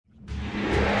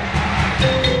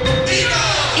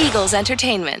Eagles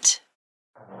Entertainment.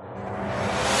 Anything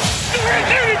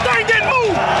that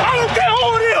move, I don't care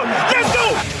who it is. Let's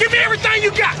go. Give me everything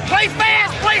you got. Play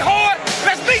fast, play hard.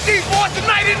 Let's beat these boys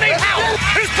tonight in their house.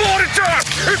 It's party time.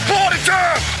 It's party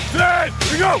time. There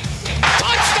we go.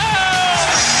 Touchdown!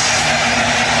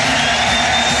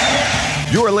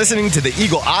 You are listening to the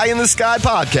Eagle Eye in the Sky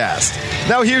podcast.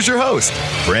 Now here's your host,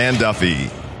 Fran Duffy.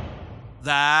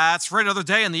 That's right, another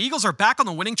day, and the Eagles are back on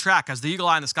the winning track as the Eagle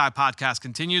Eye in the Sky podcast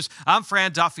continues. I'm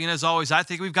Fran Duffy, and as always, I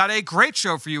think we've got a great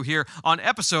show for you here on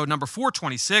episode number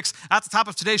 426. At the top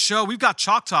of today's show, we've got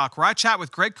Chalk Talk, where I chat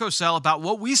with Greg Cosell about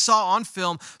what we saw on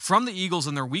film from the Eagles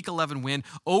in their Week 11 win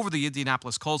over the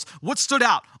Indianapolis Colts. What stood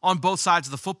out on both sides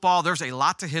of the football? There's a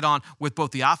lot to hit on with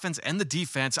both the offense and the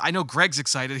defense. I know Greg's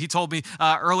excited. He told me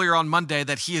earlier on Monday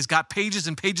that he has got pages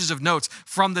and pages of notes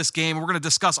from this game. We're going to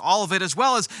discuss all of it, as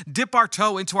well as dip our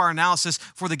toe into our analysis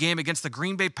for the game against the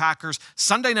Green Bay Packers.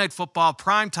 Sunday Night Football,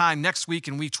 prime time next week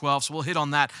in Week 12, so we'll hit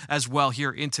on that as well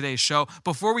here in today's show.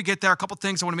 Before we get there, a couple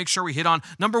things I want to make sure we hit on.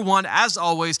 Number one, as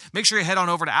always, make sure you head on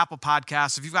over to Apple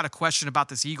Podcasts. If you've got a question about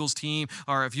this Eagles team,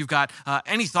 or if you've got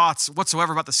any thoughts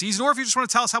whatsoever about the season, or if you just want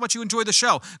to tell us how much you enjoyed the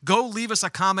show, go leave us a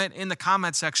comment in the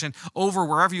comment section over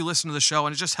wherever you listen to the show,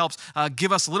 and it just helps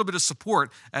give us a little bit of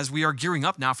support as we are gearing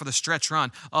up now for the stretch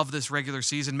run of this regular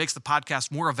season. Makes the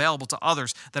podcast more available to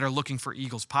others that are looking for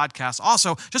Eagles podcasts.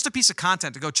 Also, just a piece of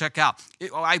content to go check out.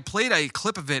 I played a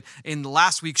clip of it in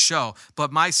last week's show,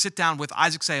 but my sit down with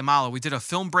Isaac Seumalo, we did a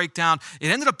film breakdown.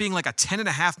 It ended up being like a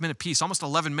 10.5-minute piece, almost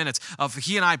 11 minutes of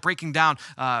he and I breaking down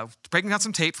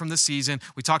some tape from this season.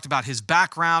 We talked about his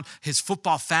background, his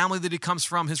football family that he comes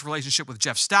from, his relationship with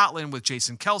Jeff Stoutland, with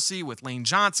Jason Kelsey, with Lane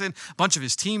Johnson, a bunch of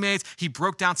his teammates. He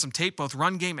broke down some tape, both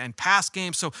run game and pass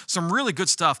game. So some really good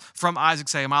stuff from Isaac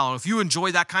Seumalo. If you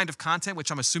enjoy that kind of content,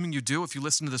 which I'm assuming you do if you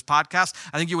listen to this podcast,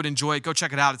 I think you would enjoy it. Go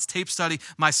check it out. It's Tape Study.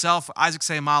 Myself, Isaac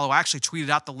Seumalo. I actually tweeted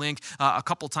out the link a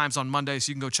couple times on Monday, so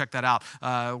you can go check that out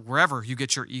wherever you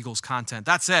get your Eagles content.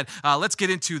 That said, let's get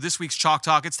into this week's Chalk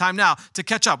Talk. It's time now to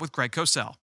catch up with Greg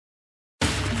Cosell.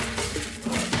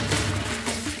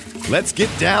 Let's get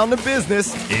down to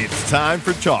business. It's time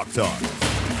for Chalk Talk.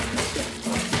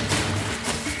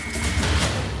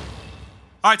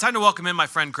 All right, time to welcome in my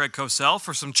friend Greg Cosell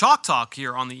for some Chalk Talk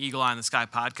here on the Eagle Eye in the Sky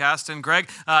podcast. And Greg,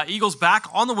 Eagles back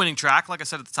on the winning track, like I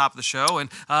said at the top of the show, and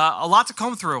a lot to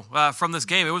comb through from this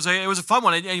game. It was a fun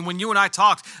one. And when you and I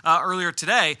talked earlier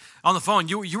today on the phone,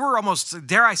 you were almost,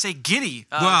 dare I say, giddy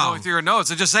going through your notes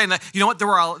and just saying that, you know what,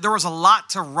 there was a lot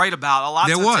to write about, a lot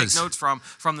to take notes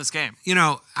from this game. You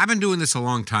know, I've been doing this a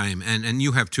long time, and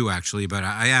you have too, actually, but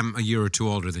I am a year or two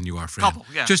older than you are, Fred. Couple,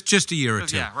 yeah. Just a year or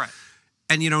two. Yeah, right.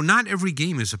 And, you know, not every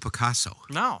game is a Picasso.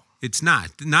 No. It's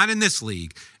not. Not in this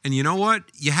league. And you know what?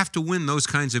 You have to win those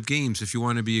kinds of games if you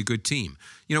want to be a good team.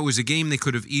 You know, it was a game they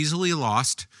could have easily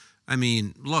lost. I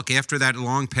mean, look, after that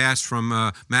long pass from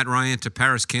Matt Ryan to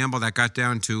Paris Campbell that got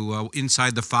down to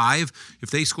inside the 5, if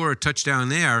they score a touchdown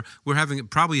there, we're having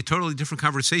probably a totally different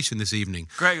conversation this evening.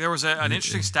 Greg, there was an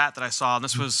interesting stat that I saw, and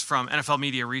this was from NFL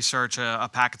Media Research, a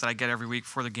packet that I get every week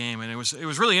before the game, and it was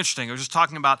really interesting. It was just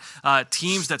talking about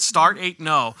teams that start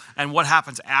 8-0 and what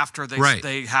happens after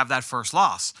they have that first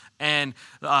loss. And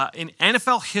in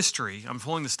NFL history, I'm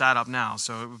pulling the stat up now,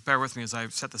 so bear with me as I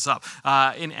set this up.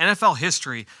 In NFL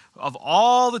history, of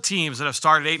all the teams that have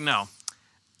started 8-0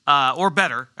 or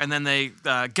better, and then they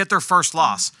get their first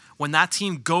loss, when that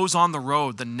team goes on the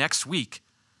road the next week,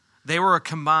 they were a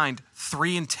combined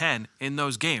 3-10 in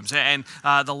those games. And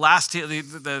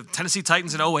the Tennessee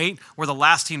Titans in 2008 were the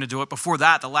last team to do it. Before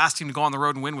that, the last team to go on the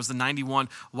road and win was the 91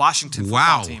 Washington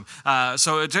football team.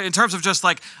 So in terms of just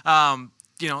like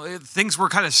you know, things were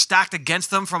kind of stacked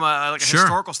against them from a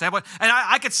historical standpoint. And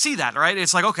I could see that, right?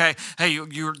 It's like, okay, hey,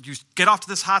 you get off to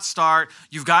this hot start,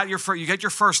 you get your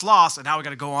first loss, and now we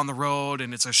got to go on the road,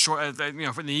 and it's a short, you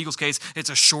know, in the Eagles' case, it's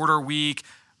a shorter week.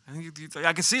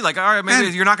 I can see, like, all right,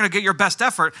 maybe you're not going to get your best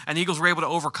effort, and the Eagles were able to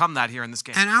overcome that here in this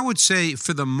game. And I would say,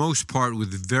 for the most part,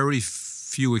 with very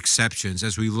few exceptions,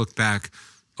 as we look back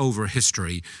over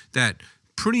history, that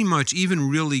pretty much even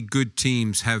really good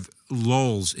teams have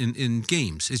lulls in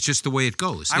games. It's just the way it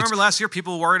goes. I remember last year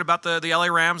people worried about the LA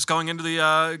Rams going into the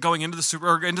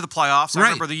playoffs. I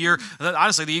remember the year,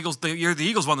 honestly, the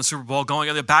Eagles won the Super Bowl, going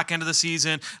at the back end of the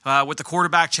season with the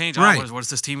quarterback change. What is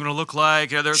this team going to look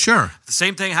like? You know, sure. The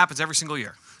same thing happens every single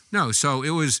year. No, so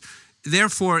it was.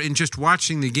 Therefore, in just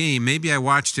watching the game, maybe I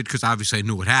watched it because obviously I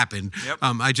knew what happened. Yep.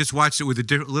 I just watched it with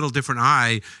a little different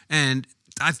eye, and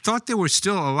I thought there were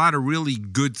still a lot of really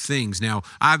good things. Now,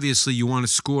 obviously, you want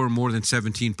to score more than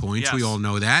 17 points. Yes. We all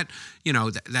know that.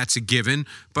 That's a given.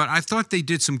 But I thought they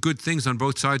did some good things on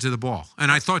both sides of the ball.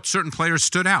 And I thought certain players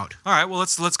stood out. All right, well,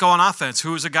 let's go on offense.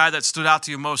 Who was a guy that stood out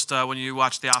to you most when you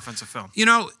watched the offensive film?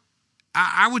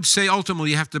 I would say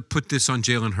ultimately you have to put this on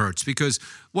Jalen Hurts because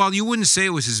while you wouldn't say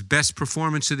it was his best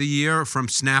performance of the year from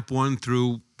snap one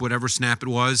through whatever snap it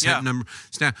was,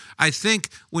 snap, I think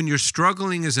when you're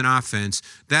struggling as an offense,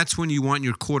 that's when you want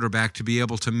your quarterback to be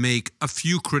able to make a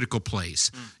few critical plays.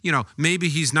 Maybe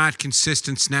he's not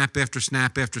consistent snap after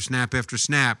snap after snap after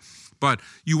snap, but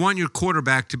you want your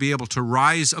quarterback to be able to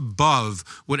rise above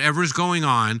whatever's going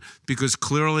on because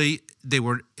clearly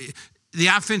the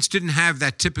offense didn't have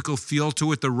that typical feel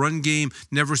to it. The run game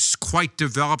never quite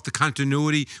developed the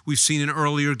continuity we've seen in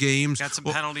earlier games. Got some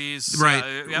penalties.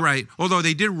 Right. Although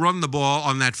they did run the ball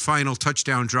on that final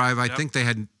touchdown drive. I think they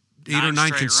had 8 or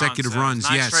 9 consecutive runs.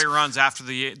 Nine straight runs after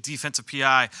the defensive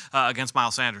PI against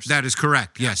Miles Sanders. That is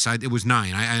correct. Yes, it was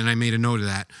 9, and I made a note of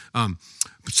that.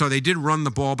 So they did run the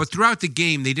ball, but throughout the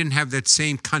game, they didn't have that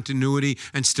same continuity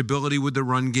and stability with the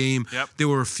run game. Yep. There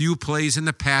were a few plays in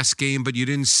the pass game, but you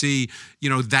didn't see,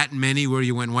 that many where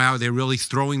you went, wow, they're really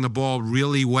throwing the ball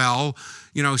really well.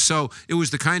 So it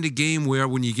was the kind of game where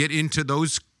when you get into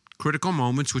those critical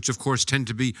moments, which of course tend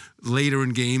to be later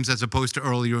in games as opposed to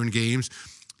earlier in games,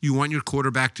 you want your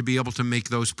quarterback to be able to make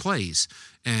those plays.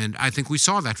 And I think we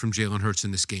saw that from Jalen Hurts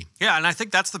in this game. Yeah, and I think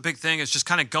that's the big thing is just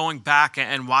kind of going back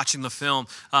and watching the film.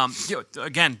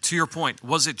 Again, to your point,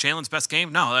 was it Jalen's best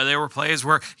game? No, there were plays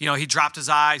where he dropped his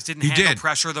eyes, didn't handle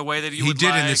pressure the way that he would did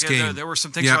like. In this game. There were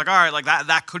some things like, all right, like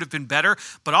that could have been better.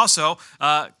 But also,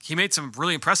 he made some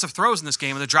really impressive throws in this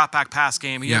game, in the drop back pass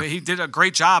game. He did a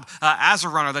great job as a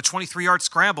runner. The 23-yard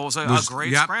scramble was a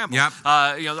great scramble.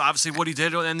 Obviously what he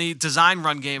did in the design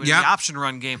run game and the option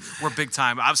run game were big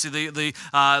time. Obviously the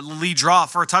lead draw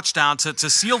for a touchdown to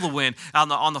seal the win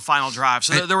on the final drive.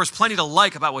 So there was plenty to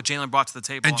like about what Jalen brought to the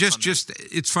table. And just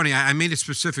it's funny. I made a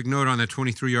specific note on that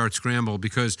 23-yard scramble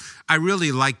because I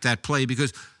really liked that play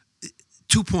because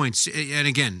 2 points. And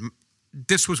again,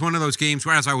 this was one of those games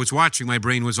where as I was watching, my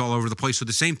brain was all over the place. So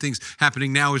the same thing's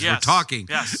happening now as we're talking.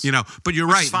 Yes. But you're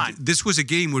right. This was a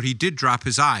game where he did drop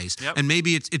his eyes. Yep. And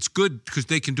maybe it's good because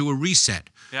they can do a reset.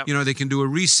 Yep. They can do a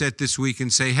reset this week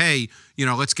and say, hey,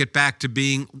 let's get back to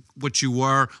being what you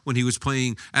were when he was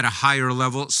playing at a higher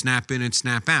level, snap in and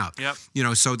snap out.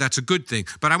 Yep. So that's a good thing.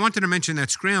 But I wanted to mention that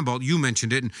scramble. You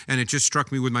mentioned it, and it just struck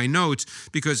me with my notes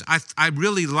because I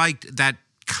really liked that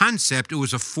concept. It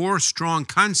was a 4-strong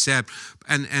concept,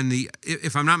 and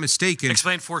if I'm not mistaken,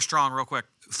 explain 4-strong real quick.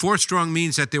 4-strong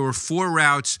means that there were 4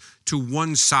 routes to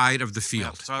one side of the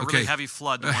field. So a really heavy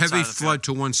flood. A heavy flood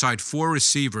to one side. 4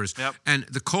 receivers, and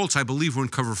the Colts, I believe, were in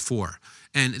cover 4,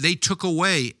 and they took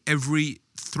away every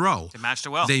throw. They matched it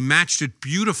well. They matched it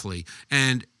beautifully,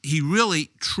 and he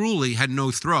really, truly had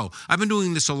no throw. I've been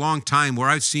doing this a long time where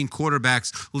I've seen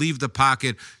quarterbacks leave the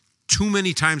pocket too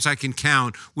many times I can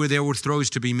count where there were throws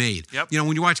to be made. Yep.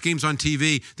 When you watch games on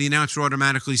TV, the announcer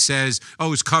automatically says,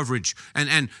 it's coverage.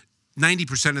 And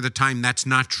 90% of the time, that's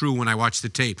not true when I watch the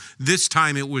tape. This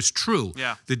time, it was true.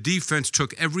 Yeah. The defense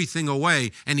took everything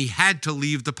away, and he had to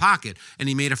leave the pocket, and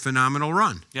he made a phenomenal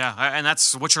run. Yeah, and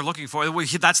that's what you're looking for.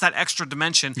 That's that extra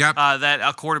dimension Yep. that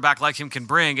a quarterback like him can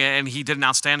bring, and he did an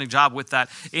outstanding job with that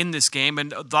in this game.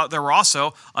 And there were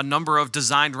also a number of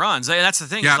designed runs. And that's the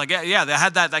thing. Yep. It's they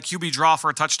had that QB draw for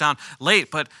a touchdown late,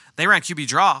 but they ran QB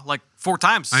draw like 4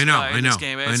 times in this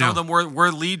game. And some of them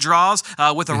were lead draws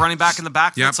with a running back in the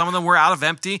backfield. Yep. Some of them were out of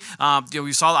empty.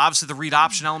 We saw obviously the read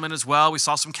option element as well. We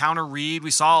saw some counter read. We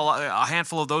saw a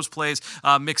handful of those plays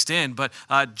mixed in. But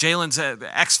Jalen's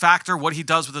X factor, what he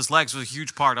does with his legs, was a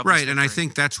huge part of Right, and I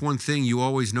think that's one thing you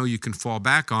always know you can fall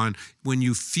back on when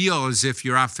you feel as if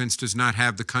your offense does not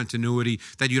have the continuity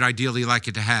that you'd ideally like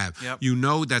it to have. Yep. You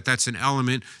know that's an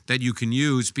element that you can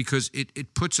use because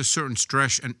it puts a certain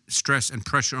stress and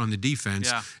pressure on the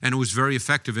defense, and it was very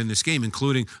effective in this game,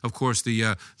 including, of course,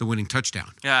 the winning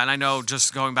touchdown. Yeah, and I know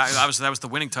just going back, obviously that was the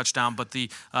winning touchdown, but the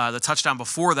touchdown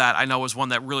before that I know was one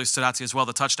that really stood out to you as well,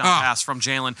 the touchdown pass from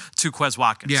Jalen to Quez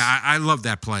Watkins. Yeah, I love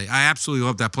that play. I absolutely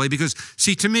love that play because,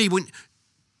 see, to me,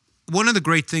 one of the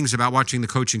great things about watching the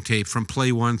coaching tape from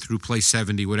play 1 through play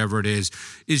 70, whatever it is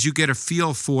you get a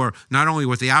feel for not only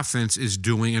what the offense is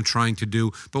doing and trying to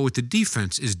do, but what the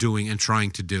defense is doing and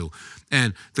trying to do.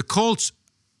 And the Colts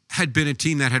had been a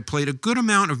team that had played a good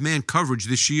amount of man coverage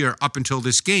this year up until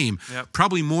this game. Yep.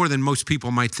 Probably more than most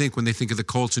people might think when they think of the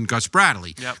Colts and Gus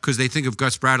Bradley, because they think of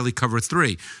Gus Bradley cover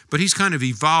 3. But he's kind of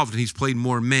evolved and he's played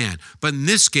more man. But in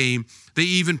this game, they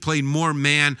even played more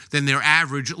man than their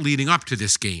average leading up to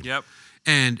this game. Yep.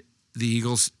 And the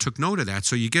Eagles took note of that.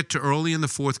 So you get to early in the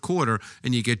fourth quarter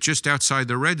and you get just outside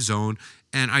the red zone.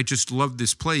 And I just loved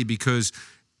this play because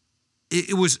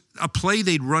it was a play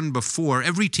they'd run before.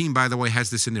 Every team, by the way, has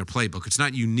this in their playbook. It's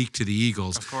not unique to the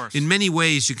Eagles. Of course. In many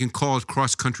ways, you can call it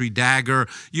cross-country dagger.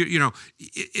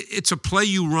 It's a play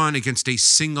you run against a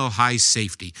single high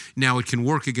safety. Now, it can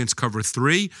work against cover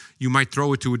 3. You might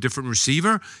throw it to a different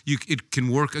receiver. It can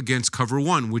work against cover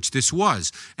 1, which this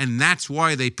was. And that's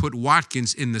why they put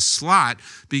Watkins in the slot,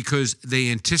 because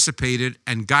they anticipated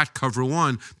and got cover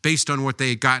 1 based on what they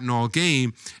had gotten all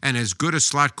game. And as good a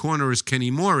slot corner as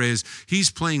Kenny Moore is,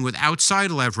 he's playing with outside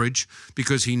leverage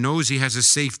because he knows he has a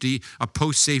safety, a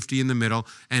post safety in the middle,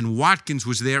 and Watkins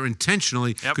was there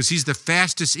intentionally because he's the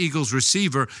fastest Eagles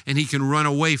receiver and he can run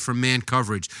away from man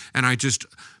coverage. And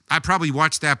I probably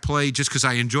watched that play just because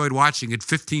I enjoyed watching it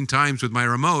 15 times with my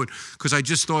remote, because I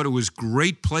just thought it was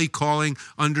great play calling,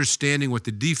 understanding what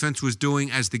the defense was doing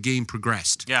as the game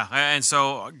progressed. Yeah, and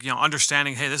so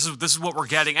understanding, hey, this is what we're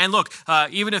getting. And look,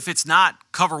 even if it's not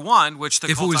cover 1, which the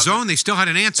if Colts it was zone, they still had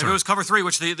an answer. If it was cover 3,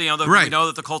 which we know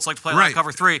that the Colts like to play Right.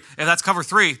 cover 3. If that's cover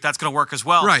 3, that's going to work as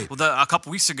well. Right. Well, a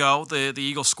couple weeks ago, the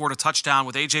Eagles scored a touchdown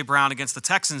with A.J. Brown against the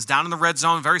Texans down in the red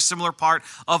zone, very similar part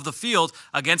of the field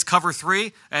against cover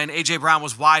 3, and A.J. Brown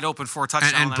was wide open for a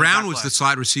touchdown. And Brown was the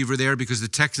slot receiver there because the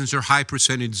Texans are high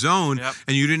percentage zone,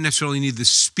 and you didn't necessarily need the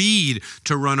speed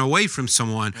to run away from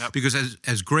someone because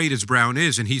as great as Brown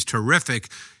is, and he's terrific,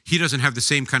 he doesn't have the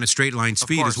same kind of straight line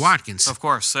speed as Watkins. Of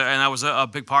course, and that was a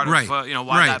big part of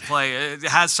why that play it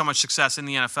has so much success in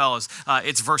the NFL is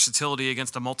its versatility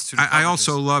against a multitude of coverages. I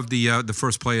also loved the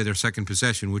first play of their second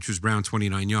possession, which was Brown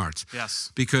 29 yards.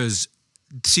 Yes. Because,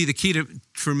 see, the key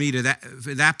for me to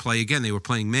that play, again, they were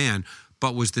playing man,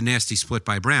 but was the nasty split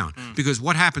by Brown. Because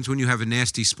what happens when you have a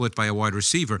nasty split by a wide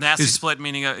receiver? Nasty split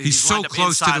meaning he's so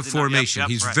close to the formation.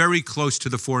 He's right. very close to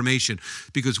the formation.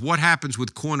 Because what happens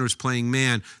with corners playing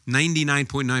man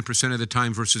 99.9% of the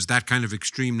time versus that kind of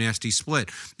extreme nasty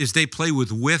split is they play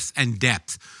with width and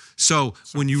depth. So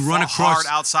when you run across hard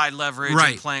outside leverage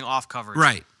and playing off coverage.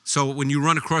 Right. So when you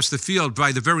run across the field,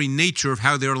 by the very nature of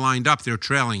how they're lined up, they're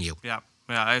trailing you. Yeah.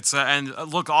 Yeah, it's and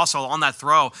look also on that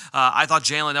throw. I thought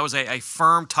Jalen, that was a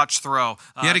firm touch throw.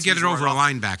 He had to get it over a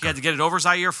linebacker. He had to get it over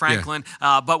Zaire Franklin,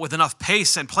 but with enough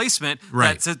pace and placement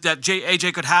that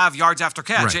AJ could have yards after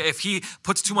catch. Right. If he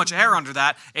puts too much air under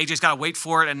that, AJ's got to wait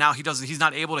for it, and now he's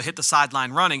not able to hit the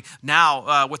sideline running.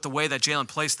 Now with the way that Jalen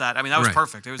placed that, I mean that was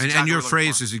perfect. It was and your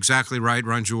phrase is exactly right.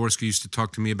 Ron Jaworski used to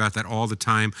talk to me about that all the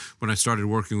time when I started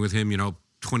working with him.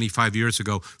 25 years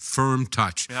ago, firm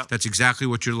touch. Yep. That's exactly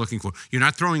what you're looking for. You're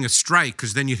not throwing a strike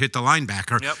because then you hit the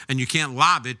linebacker, and you can't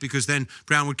lob it because then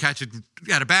Brown would catch it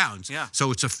out of bounds. Yeah.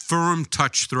 So it's a firm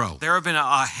touch throw. There have been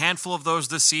a handful of those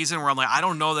this season where I'm like, I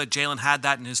don't know that Jalen had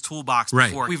that in his toolbox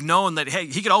before. We've known that, hey,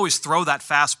 he could always throw that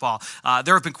fastball.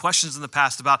 There have been questions in the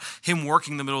past about him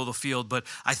working the middle of the field, but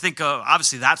I think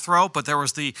obviously that throw, but there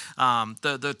was the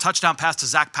touchdown pass to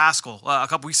Zach Pascal a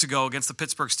couple weeks ago against the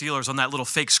Pittsburgh Steelers on that little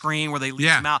fake screen where they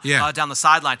lead him out down the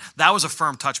sideline. That was a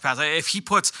firm touch pass. If he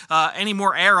puts any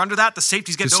more air under that, the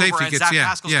safety's getting over and Zach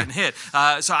Pascal's getting hit.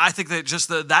 So I think that just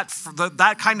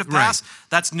that kind of pass,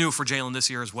 that's new for Jalen this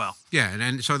year as well. Yeah,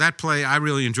 and so that play, I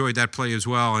really enjoyed that play as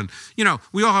well. And,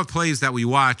 we all have plays that we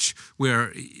watch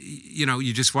where,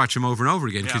 you just watch them over and over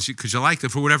again because you like them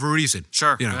for whatever reason.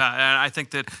 Sure. And I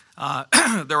think that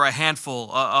there were a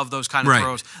handful of those kind of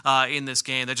throws in this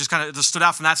game that just kind of stood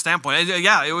out from that standpoint.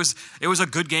 It was a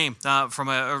good game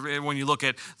when you look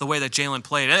at the way that Jalen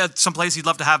played. Some plays he'd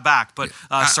love to have back, but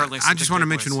certainly. I just want to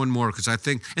mention one more because I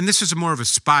think, and this is more of a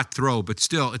spot throw, but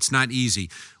still, it's not easy.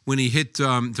 When he hit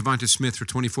Devonta Smith for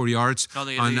 24 yards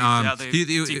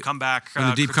the deep comeback,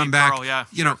 on the deep comeback,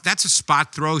 curl, that's a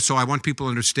spot throw. So I want people to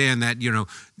understand that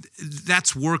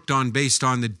that's worked on based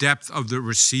on the depth of the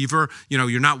receiver.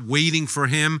 You're not waiting for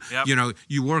him. Yep.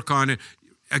 You work on it.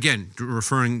 Again,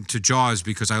 referring to Jaws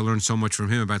because I learned so much from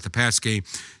him about the pass game.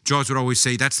 Jaws would always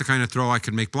say that's the kind of throw I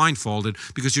could make blindfolded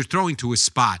because you're throwing to a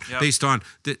spot based on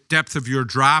the depth of your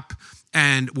drop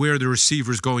and where the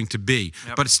receiver's going to be.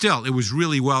 Yep. But still, it was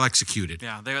really well executed.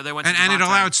 Yeah, they went and it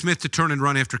allowed Smith to turn and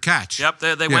run after catch. Yep,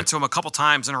 they went to him a couple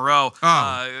times in a row.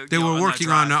 They were working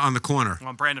on the corner.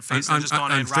 On Brandon Facyson just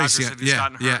gone in. Rodgers if he's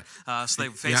gotten hurt. So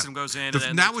Facyson goes in.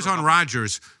 That was on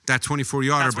Rodgers, that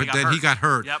 24-yarder, but then he got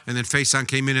hurt. Yep. And then Facyson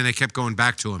came in and they kept going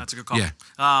back to him. That's a good call.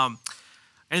 Yeah.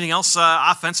 Anything else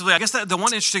offensively? I guess the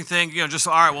one interesting thing, just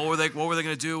all right. What were they going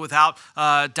to do without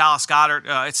Dallas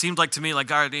Goedert? It seemed like to me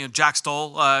like Jack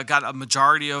Stoll got a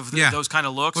majority of those kind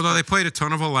of looks. Although they played a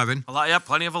ton of 11.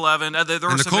 Plenty of 11. And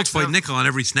the Colts played nickel on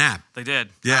every snap. They did.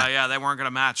 Yeah, they weren't going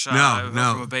to match. From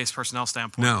a base personnel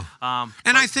standpoint. No.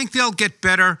 And I think they'll get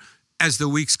better as the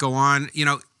weeks go on.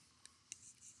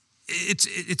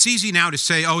 It's easy now to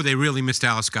say, oh, they really missed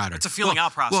Dallas Goedert. It's a feeling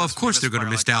out process. Well, of course they're going to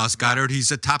miss Dallas Goedert.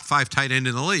 He's a top 5 tight end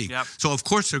in the league. Yep. So, of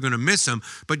course, they're going to miss him.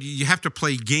 But you have to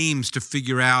play games to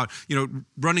figure out,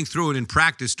 running through it in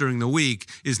practice during the week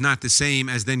is not the same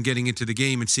as then getting into the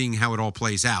game and seeing how it all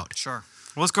plays out. Sure.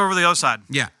 Well, let's go over the other side.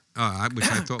 Yeah. Which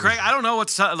I thought Craig, I don't know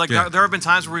what's like. Yeah. There have been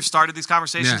times where we've started these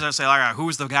conversations and I say, all right, who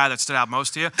was the guy that stood out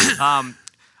most to you?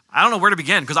 I don't know where to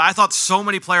begin because I thought so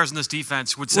many players in this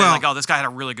defense would say, oh, this guy had a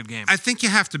really good game. I think you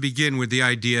have to begin with the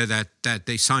idea that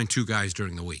they signed 2 guys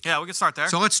during the week. Yeah, we can start there.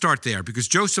 So let's start there because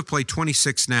Joseph played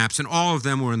 26 snaps, and all of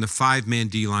them were in the 5-man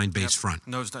D-line base front.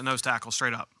 Nose tackle,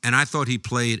 straight up. And I thought he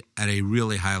played at a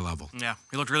really high level. Yeah,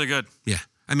 he looked really good. Yeah.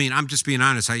 I mean, I'm just being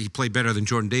honest. He played better than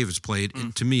Jordan Davis played,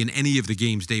 to me, in any of the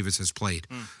games Davis has played.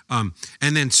 And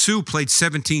then Sue played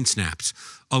 17 snaps.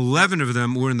 11 of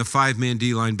them were in the 5-man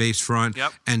D-line base front,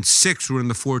 and 6 were in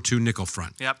the 4-2 nickel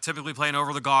front. Yep, typically playing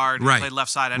over the guard. Right. Played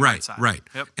left side and right side. Right.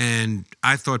 Yep. And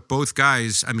I thought both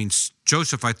guys,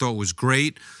 Joseph I thought was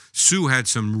great. Sue had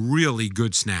some really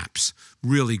good snaps.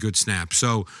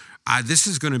 So this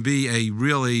is going to be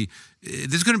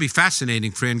this is going to be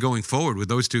fascinating, Fran, going forward with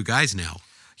those 2 guys now.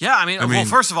 Yeah, well,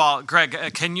 first of all,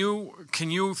 Greg, can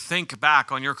you think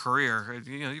back on your career?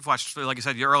 You've watched, like you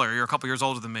said earlier, you're a couple years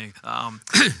older than me.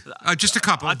 Just a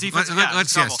couple. A defensive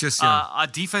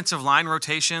line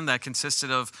rotation that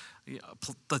consisted of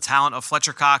the talent of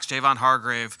Fletcher Cox, Javon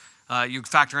Hargrave. You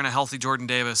factor in a healthy Jordan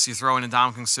Davis. You throw in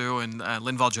Ndamukong Suh and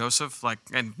Linval Joseph,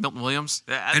 and Milton Williams.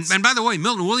 And by the way,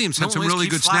 Milton Williams had some really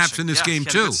good snaps in this game he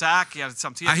had too. A good sack. He had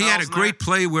some TFLs. He had a great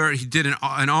play where he did an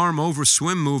arm over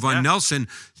swim move on Nelson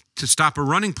to stop a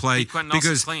running play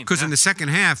because in the second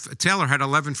half Taylor had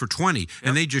 11 for 20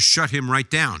 and they just shut him right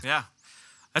down. Yeah.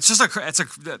 It's just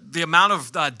the amount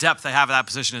of depth they have at that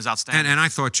position is outstanding. And I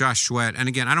thought Josh Sweat, and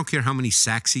again, I don't care how many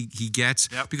sacks he gets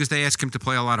because they ask him to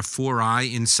play a lot of 4-eye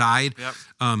inside. Yep.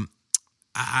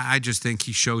 I just think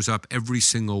he shows up every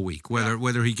single week, whether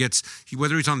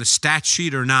he's on the stat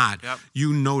sheet or not. Yep.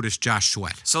 You notice Josh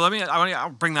Sweat. So I'll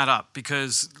bring that up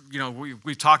because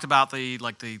we've talked about the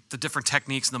different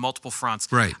techniques and the multiple fronts.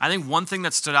 Right. I think one thing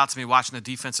that stood out to me watching the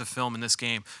defensive film in this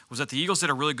game was that the Eagles did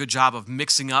a really good job of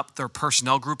mixing up their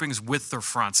personnel groupings with their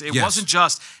fronts. It wasn't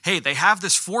just, hey, they have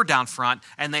this 4-down front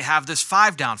and they have this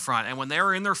 5-down front, and when they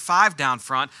were in their 5-down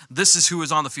front, this is who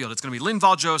is on the field. It's going to be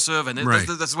Linval Joseph, and this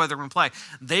is where they're going to play.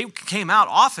 They came out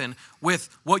often with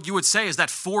what you would say is that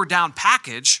 4-down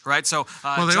package, right? So,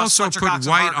 they also Fletcher put Cox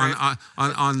White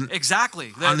on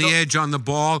exactly on the edge on the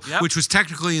ball, which was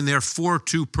technically in their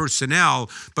 4-2 personnel,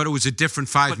 but it was a different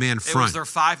 5-man front. It was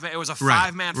their 5-man. It was a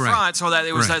 5-man front, so that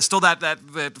it was still that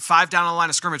 5 down on the line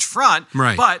of scrimmage front,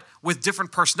 but with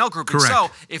different personnel groupings. Correct.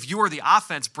 So if you are the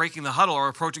offense breaking the huddle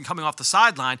or coming off the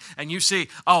sideline, and you see,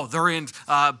 they're in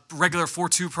regular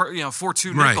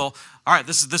 4-2 nickel. All right,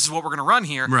 this is what we're going to run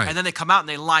here, and then they come out and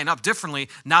they line up differently.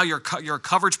 Now your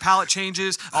coverage palette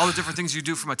changes, all the different things you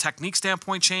do from a technique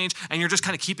standpoint change, and you're just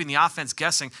kind of keeping the offense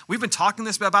guessing. We've been talking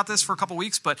about this for a couple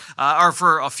weeks, or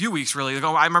for a few weeks really.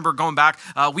 I remember going back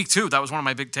week 2. That was one of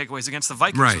my big takeaways against the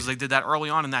Vikings. Was they did that early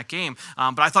on in that game,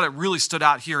 but I thought it really stood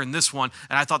out here in this one,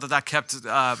 and I thought that kept.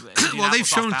 Well, they've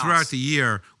shown throughout the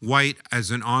year White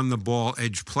as an on-the-ball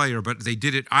edge player, but they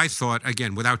did it, I thought,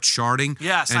 again, without charting.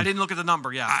 Yes, I didn't look at the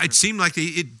number. Yeah, it seemed like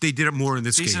they did it more in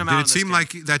this game. Did it seem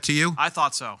like that to you? I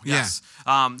thought so. Yes.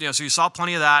 Yeah. So you saw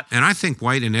plenty of that. And I think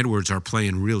White and Edwards are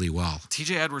playing really well.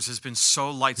 TJ Edwards has been so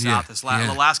lights out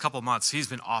the last couple of months. He's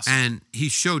been awesome. And he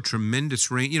showed tremendous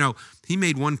range. He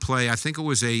made one play. I think it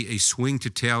was a swing to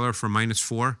Taylor for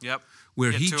 -4. Yep.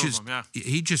 Where he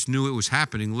just knew it was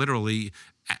happening. Literally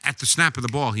at the snap of the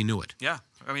ball, he knew it. Yeah.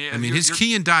 I mean, his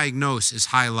key and diagnose is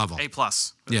high level. A+.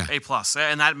 Yeah. A+.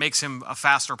 And that makes him a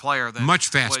faster player than much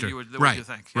faster. What you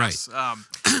think. Yes.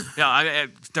 Right.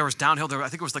 There was downhill. I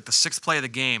think it was like the 6th play of the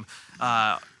game.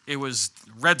 It was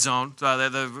red zone.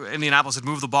 The Indianapolis had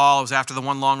moved the ball. It was after the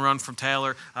one long run from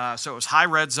Taylor. So it was high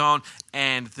red zone,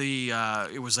 and I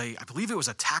believe it was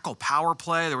a tackle power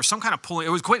play. There was some kind of pulling. It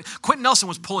was Quentin Nelson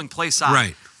was pulling play side.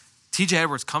 Right. TJ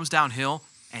Edwards comes downhill,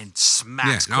 and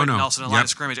smacks Yeah, Quentin Nelson in the line of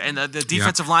scrimmage. And the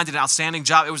defensive line did an outstanding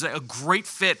job. It was a great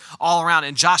fit all around.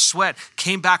 And Josh Sweat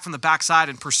came back from the backside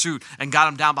in pursuit and got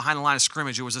him down behind the line of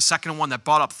scrimmage. It was a 2nd and 1 that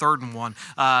brought up 3rd and 1.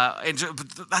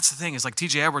 But that's the thing is like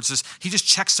TJ Edwards he just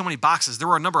checks so many boxes. There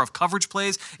were a number of coverage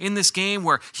plays in this game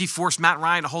where he forced Matt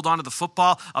Ryan to hold on to the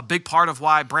football. A big part of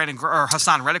why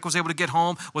Hassan Reddick was able to get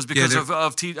home was because of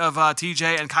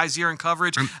TJ and Kaiser in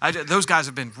coverage. Those guys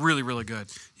have been really, really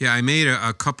good. Yeah, I made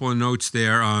a couple of notes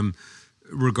there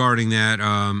regarding that.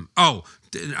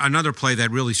 Another play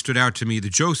that really stood out to me, the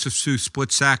Joseph Sue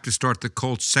split sack to start the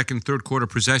Colts' second, third quarter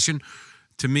possession.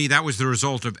 To me, that was the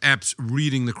result of Epps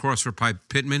reading the crosser by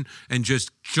Pittman and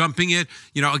just jumping it.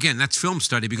 Again, that's film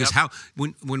study because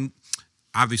when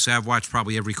obviously I've watched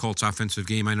probably every Colts offensive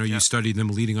game. I know you studied them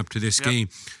leading up to this game.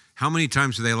 How many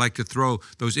times do they like to throw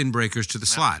those in-breakers to the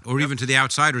slot or even to the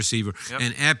outside receiver?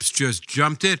 And Epps just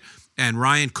jumped it, and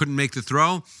Ryan couldn't make the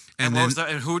throw. And then,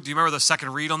 who do you remember the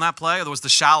second read on that play? There was the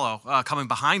shallow coming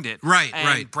behind it.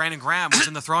 And Brandon Graham was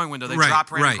in the throwing window. They dropped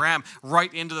Brandon Graham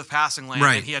right into the passing lane,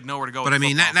 and he had nowhere to go. But I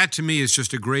mean, that to me is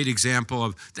just a great example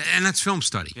of, and that's film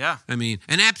study. Yeah. I mean,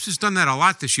 and Epps has done that a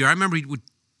lot this year. I remember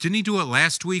didn't he do it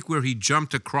last week where he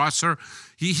jumped across her?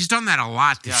 He's done that a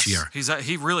lot this year.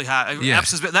 He really has. Epps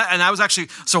has been, and I was actually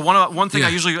one thing I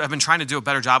usually have been trying to do a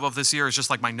better job of this year is just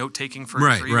like my note taking for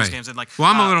Eagles games and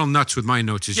I'm a little nuts with my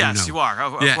notes, as you know. Yes, you are.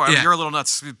 Of course. You're a little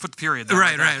nuts. Put the period there.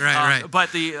 Right.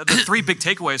 But the 3 big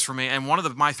takeaways for me, and one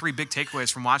of my 3 big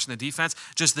takeaways from watching the defense,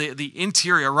 just the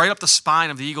interior, right up the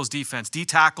spine of the Eagles defense, D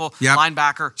tackle,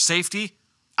 linebacker, safety,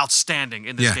 outstanding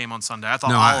in this game on Sunday. I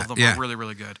thought all of them were really,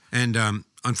 really good. And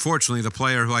unfortunately, the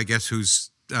player who's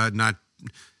not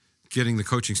getting the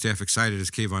coaching staff excited is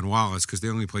Kayvon Wallace because they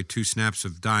only played 2 snaps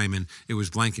of dime, and it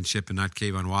was Blankenship and not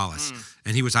Kayvon Wallace.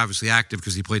 And he was obviously active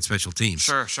because he played special teams.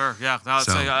 Sure. Yeah, that's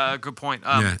a good point.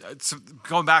 So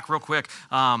going back real quick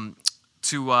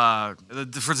to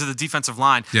the defensive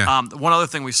line, one other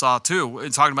thing we saw, too,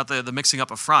 in talking about the mixing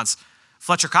up of fronts,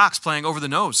 Fletcher Cox playing over the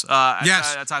nose. At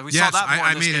times. We saw that more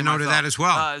I in this made game, a note of that as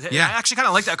well. I actually kind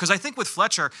of like that because I think with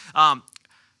Fletcher,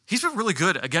 he's been really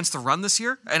good against the run this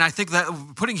year, and I think that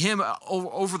putting him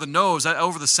over the nose,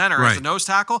 over the center as the nose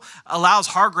tackle allows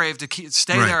Hargrave to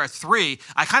stay there at 3.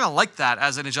 I kind of like that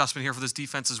as an adjustment here for this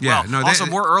defense as well. Also,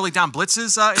 more early down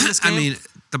blitzes in this game. I mean,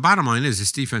 the bottom line is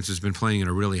this defense has been playing at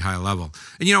a really high level.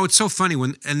 And, it's so funny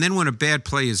when a bad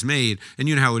play is made, and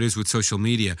you know how it is with social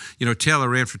media. Taylor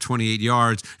ran for 28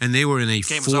 yards, and they were in a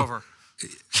game was over.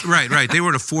 Right. They were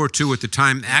in a 4-2 at the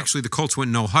time. Actually, the Colts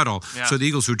went no huddle, so the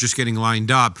Eagles were just getting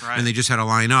lined up, and they just had to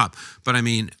line up. But, I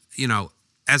mean,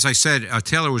 as I said,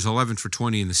 Taylor was 11 for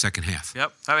 20 in the second half.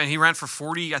 Yep. I mean, he ran for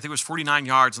 40, I think it was 49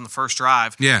 yards in the first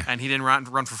drive. Yeah. And he didn't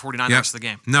run for 49 the rest of the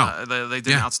game. No. They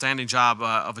did an outstanding job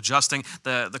of adjusting.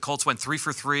 The Colts went 3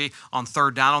 for 3 on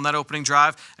third down on that opening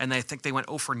drive, and I think they went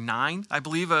 0 for 9, I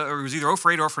believe, or it was either 0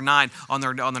 for 8 or 0 for 9 on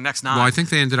their next 9. Well, I think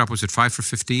they ended up, was it 5 for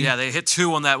 15? Yeah, they hit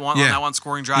 2 on that one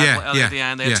scoring drive at the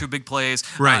end. They had 2 big plays,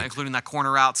 including that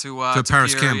corner out to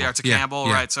Paris Pierre, Campbell. To Campbell,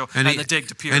 right? So and the dig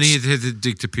to Pierce. And he hit the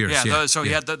dig to Pierce.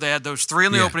 They had those 3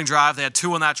 in the opening drive. They had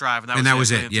 2 on that drive, and that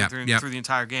was it. Through the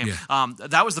entire game. Yeah.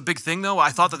 That was the big thing, though. I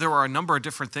thought that there were a number of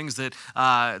different things that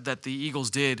the Eagles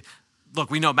did. Look,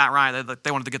 we know Matt Ryan,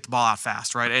 they wanted to get the ball out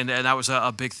fast, right? And that was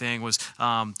a big thing. We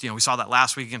saw that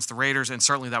last week against the Raiders, and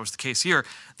certainly that was the case here.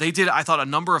 They did, I thought, a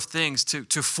number of things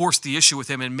to force the issue with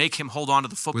him and make him hold on to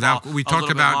the football we talked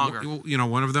about,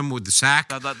 one of them with the sack.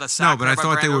 The sack. No, but I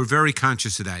thought they were very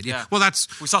conscious of that. Yeah. Well,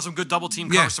 we saw some good double team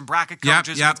coverage, some bracket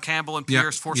coverages with Campbell and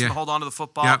Pierce, forcing him to hold on to the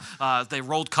football. They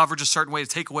rolled coverage a certain way to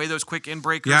take away those quick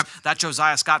in-breakers. That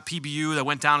Josiah Scott PBU that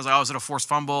went down as was it a forced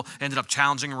fumble, ended up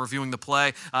challenging and reviewing the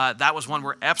play. That was one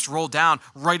where Epps rolled down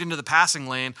right into the passing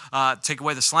lane, take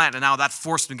away the slant, and now that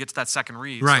forced him to get to that second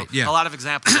read. Right, so a lot of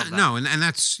examples of that. No, and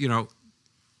that's,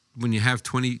 when you have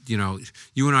 20,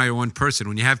 you and I are one person.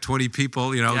 When you have 20 people,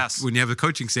 when you have a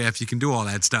coaching staff, you can do all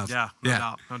that stuff.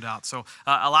 No doubt. So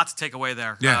a lot to take away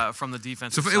there from the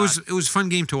defense. So it was a fun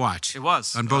game to watch. It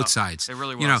was. On both sides. It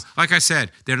really was. Like I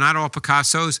said, they're not all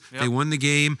Picassos. They won the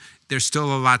game. There's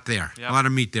still a lot there. A lot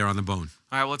of meat there on the bone.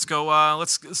 All right, let's go.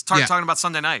 Let's start talking about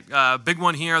Sunday night. Big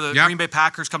one here. The Green Bay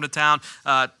Packers come to town.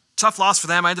 tough loss for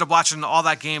them. I ended up watching all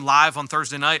that game live on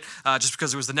Thursday night just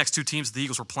because it was the next two teams the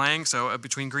Eagles were playing, so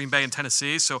between Green Bay and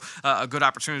Tennessee. So a good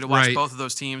opportunity to watch both of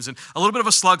those teams. And a little bit of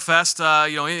a slugfest, a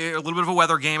little bit of a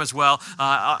weather game as well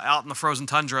out in the frozen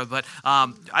tundra. But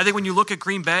I think when you look at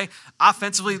Green Bay,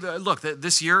 offensively, look,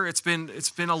 this year it's been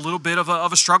a little bit of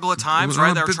a struggle at times,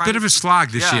 right? They're a bit of a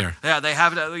slog this year. Yeah, they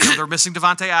have. They're missing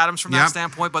Devontae Adams from that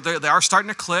standpoint, but they are starting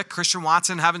to click. Christian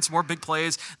Watson having some more big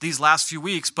plays these last few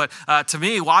weeks. But to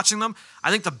me, watching them, I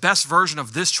think the best version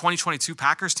of this 2022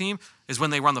 Packers team is when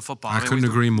they run the football. I couldn't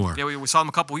agree more. Yeah, we saw them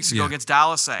a couple weeks ago against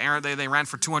Dallas. They ran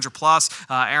for 200 plus.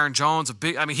 Aaron Jones,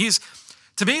 he's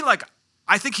to me like.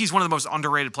 I think he's one of the most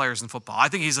underrated players in football. I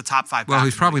think he's a top 5. Well,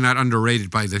 he's probably not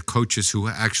underrated by the coaches who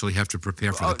actually have to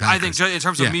prepare for the Packers. I think in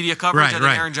terms of media coverage, I think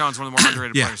Aaron Jones is one of the more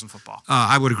underrated players in football.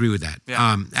 I would agree with that.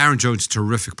 Yeah. Aaron Jones,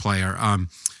 terrific player.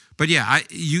 But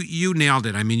you nailed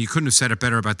it. I mean, you couldn't have said it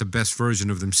better about the best version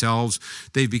of themselves.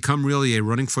 They've become really a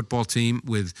running football team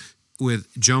with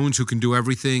Jones, who can do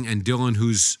everything, and Dillon,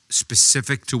 who's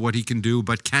specific to what he can do,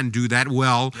 but can do that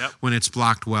well when it's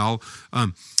blocked well.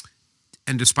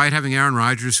 And despite having Aaron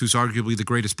Rodgers, who's arguably the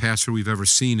greatest passer we've ever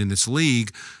seen in this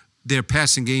league, their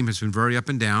passing game has been very up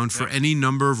and down for any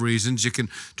number of reasons. You can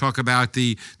talk about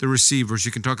the receivers.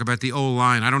 You can talk about the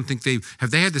O-line. I don't think they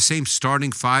had the same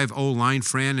starting 5 O-line,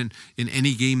 Fran, in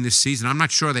any game this season. I'm not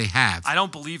sure they have. I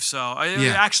don't believe so.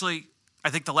 Actually, I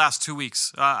think the last 2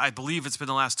 weeks. I believe it's been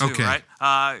the last 2, right?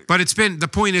 But the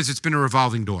point is, it's been a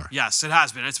revolving door. Yes, it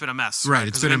has been. It's been a mess. Right,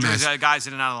 it's been a mess. Guys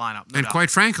in and out of the lineup. And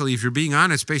quite frankly, if you're being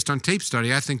honest, based on tape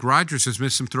study, I think Rodgers has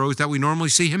missed some throws that we normally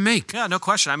see him make. Yeah, no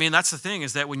question. I mean, that's the thing,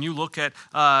 is that when you look at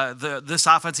this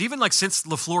offense, even like since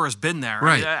LaFleur has been there,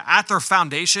 right. At their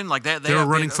foundation, like they're a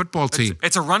running football team.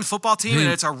 It's a run football team, and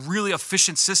it's a really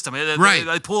efficient system.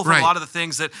 They pull from a lot of the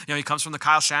things that, he comes from the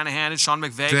Kyle Shanahan and Sean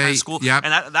McVay kind of school,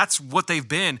 and that's what they've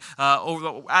been.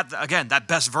 Again, that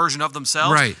best version of themselves.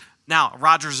 Right. Now,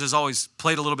 Rodgers has always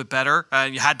played a little bit better.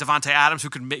 You had Devontae Adams, who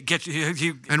could get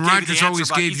you. And Rodgers always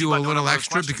gave you a little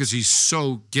extra because he's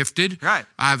so gifted, right?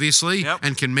 Obviously,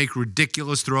 and can make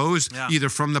ridiculous throws either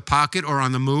from the pocket or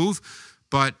on the move.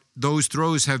 But those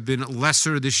throws have been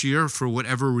lesser this year for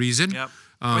whatever reason. Yep.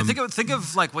 I mean, think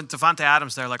of like when Devontae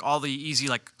Adams there, like all the easy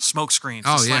like smoke screens,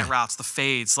 the slant routes, the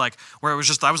fades, like where it was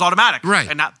just that was automatic, right?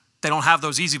 And not. They don't have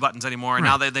those easy buttons anymore, and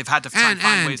now they've had to try and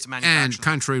find ways to manufacture And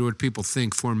contrary to what people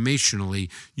think,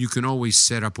 formationally, you can always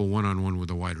set up a one-on-one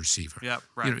with a wide receiver. Yep,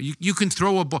 right. You can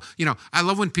throw a ball. I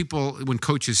love when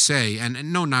coaches say,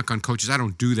 and no knock on coaches, I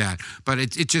don't do that, but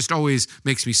it just always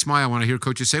makes me smile when I hear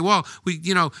coaches say, well, we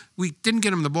didn't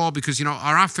get him the ball because,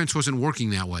 our offense wasn't working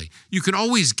that way. You can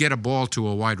always get a ball to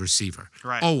a wide receiver.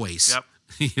 Right. Always. Yep.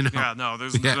 Yeah, no,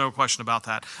 there's no question about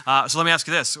that. So let me ask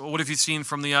you this: what have you seen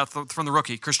from the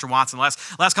rookie Christian Watson last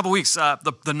couple of weeks?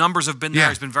 The numbers have been there.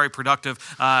 He's been very productive.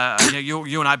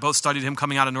 You and I both studied him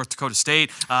coming out of North Dakota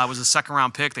State. Was a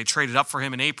second-round pick. They traded up for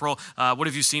him in April. What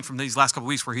have you seen from these last couple of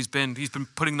weeks where he's been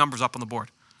putting numbers up on the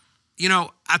board?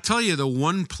 I'll tell you the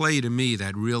one play to me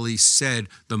that really said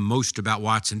the most about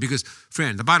Watson, because,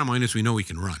 Fran, the bottom line is we know he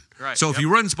can run. Right. So if he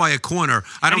runs by a corner,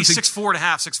 I don't think... he's 6'4.5",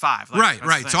 6'5".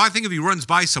 Right. So I think if he runs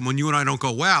by someone, you and I don't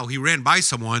go, wow, he ran by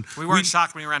someone. We weren't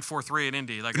shocked when he ran 4.3 in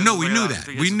Indy. No, we knew that.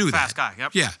 We knew that. Fast guy,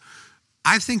 yep. Yeah.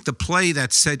 I think the play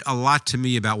that said a lot to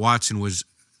me about Watson was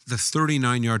the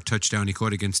 39-yard touchdown he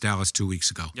caught against Dallas 2 weeks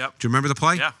ago. Yep. Do you remember the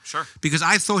play? Yeah, sure. Because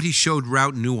I thought he showed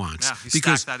route nuance.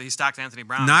 Yeah, he stacked Anthony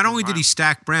Brown. Not only did he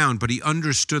stack Brown, but he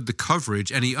understood the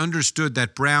coverage, and he understood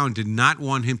that Brown did not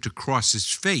want him to cross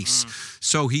his face.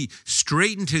 So he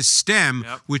straightened his stem,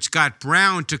 which got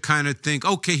Brown to kind of think,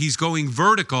 okay, he's going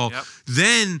vertical. Yep.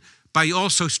 Then, by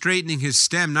also straightening his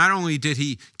stem, not only did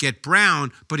he get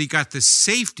Brown, but he got the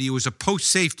safety. It was a post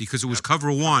safety because it was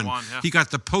cover one. He got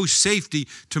the post safety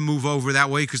to move over that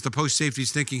way because the post safety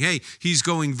is thinking, hey, he's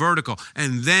going vertical.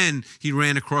 And then he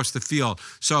ran across the field.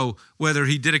 So whether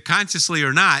he did it consciously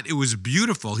or not, it was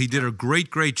beautiful. He did a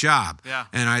great job. Yeah.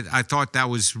 And I thought that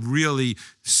was really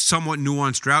somewhat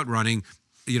nuanced route running,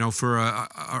 for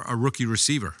a rookie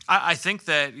receiver. I think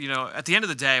that, at the end of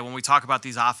the day, when we talk about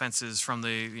these offenses from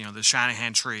the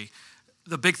Shanahan tree,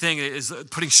 the big thing is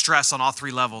putting stress on all three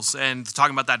levels and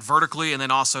talking about that vertically and then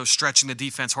also stretching the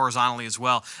defense horizontally as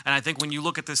well. And I think when you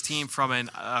look at this team from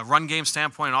a run game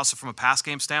standpoint and also from a pass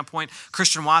game standpoint,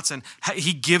 Christian Watson,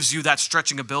 he gives you that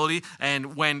stretching ability.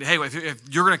 And if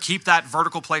you're going to keep that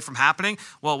vertical play from happening,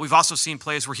 well, we've also seen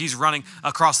plays where he's running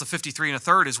across the 53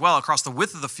 1/3 as well, across the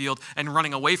width of the field and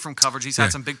running away from coverage. He's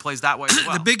had some big plays that way as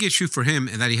well. The big issue for him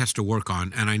that he has to work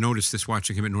on, and I noticed this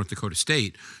watching him at North Dakota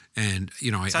State, and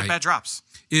he's had bad drops.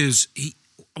 Is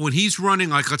when he's running,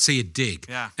 like let's say a dig,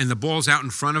 and the ball's out in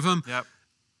front of him. Yep.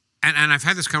 And I've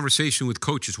had this conversation with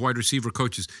coaches, wide receiver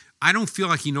coaches. I don't feel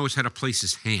like he knows how to place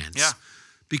his hands. Yeah.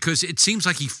 Because it seems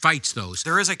like he fights those.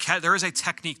 There is a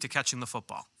technique to catching the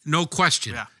football. No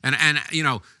question. Yeah. And you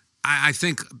know, I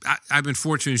think I've been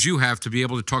fortunate as you have to be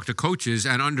able to talk to coaches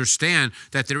and understand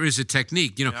that there is a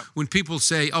technique. You know, when people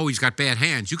say, "Oh, he's got bad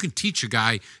hands," you can teach a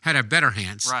guy how to have better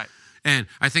hands. Right. And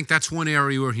I think that's one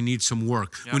area where he needs some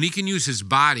work. When he can use his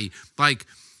body, like,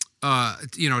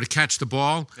 to catch the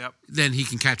ball, then he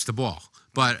can catch the ball.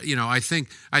 But, you know, I think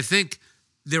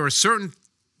there are certain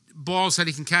balls that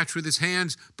he can catch with his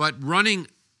hands, but running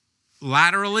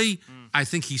laterally, I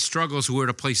think he struggles where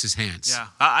to place his hands. Yeah,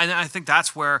 I think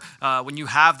that's where when you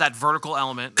have that vertical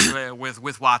element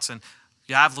with Watson,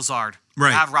 you have Lazard.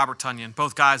 Right. You have Robert Tonyan.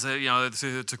 Both guys,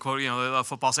 to quote,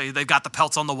 football say they've got the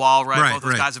pelts on the wall, right? Both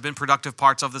those guys have been productive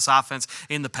parts of this offense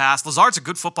in the past. Lazard's a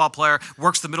good football player,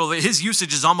 works the middle of it. His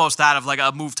usage is almost that of like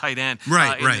a move tight end in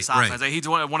this offense. He's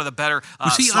one of the better.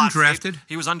 Was he undrafted?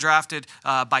 He was undrafted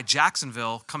by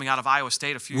Jacksonville coming out of Iowa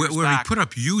State a few years where back. He put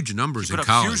up huge numbers in college.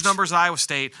 He put up huge numbers at Iowa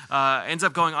State. Ends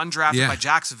up going undrafted by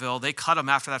Jacksonville. They cut him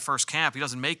after that first camp. He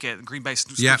doesn't make it. Green Bay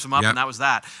scoops him up, and that was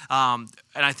that.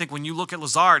 And I think when you look at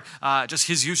Lazard, just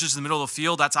his usage in the middle of the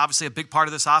field, that's obviously a big part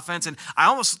of this offense. And I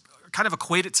almost kind of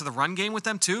equate it to the run game with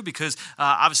them too, because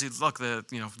obviously, look,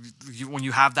 when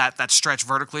you have that stretch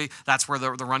vertically, that's where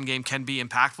the run game can be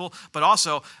impactful. But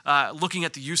also looking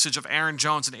at the usage of Aaron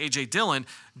Jones and A.J. Dillon,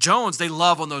 Jones, they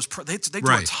love on those. They do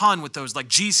a ton with those like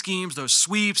G schemes, those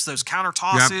sweeps, those counter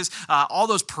tosses, all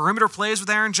those perimeter plays with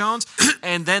Aaron Jones,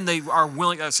 and then they are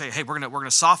willing to say, "Hey, we're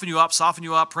gonna soften you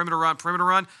up, perimeter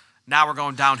run." Now we're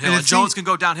going downhill. And Jones can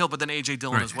go downhill, but then A.J.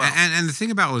 Dillon as well. And the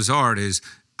thing about Lazard is,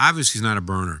 obviously he's not a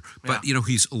burner, but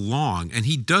he's long, and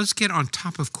he does get on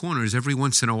top of corners every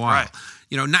once in a while. Right.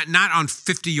 Not on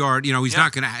 50-yard. He's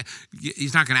not going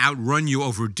to outrun you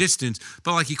over distance.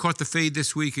 But like he caught the fade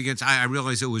this week against. I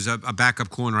realize it was a backup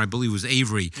corner. I believe it was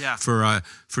Avery for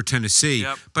Tennessee.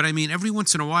 Yep. But I mean, every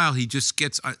once in a while he just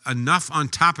gets enough on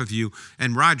top of you.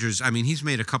 And Rodgers, I mean, he's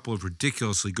made a couple of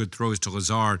ridiculously good throws to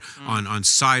Lazard on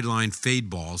sideline fade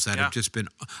balls that have just been.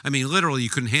 I mean, literally, you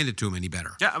couldn't hand it to him any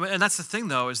better. Yeah, I mean, and that's the thing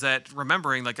though, is that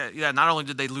remembering not only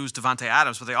did they lose Devontae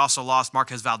Adams, but they also lost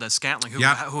Marquez Valdez-Scantling,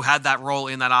 who had that role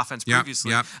in that offense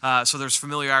previously. So there's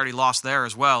familiarity lost there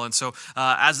as well. And so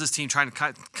as this team kind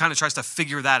of tries to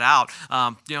figure that out,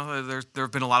 there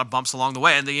have been a lot of bumps along the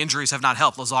way, and the injuries have not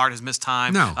helped. Lazard has missed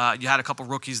time. No. You had a couple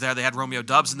rookies there. They had Romeo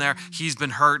Doubs in there. He's been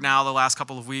hurt now the last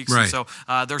couple of weeks. Right. And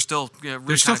so they're still really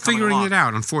they're still figuring it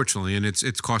out, unfortunately, and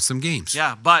it's cost them games.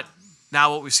 Yeah, but now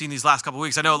what we've seen these last couple of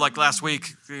weeks, I know like last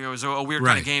week it was a weird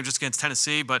kind of game just against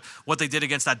Tennessee, but what they did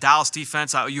against that Dallas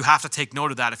defense, you have to take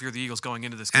note of that if you're the Eagles going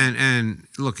into this game. And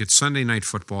look, it's Sunday Night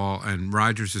Football, and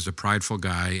Rodgers is a prideful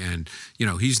guy, and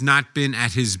he's not been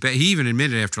at his best. He even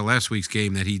admitted after last week's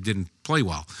game that he didn't play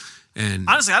well. And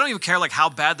honestly, I don't even care like how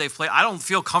bad they've played. I don't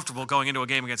feel comfortable going into a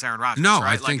game against Aaron Rodgers. No,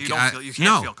 right? I think you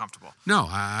can't feel comfortable. No,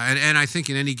 and I think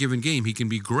in any given game he can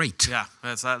be great. Yeah,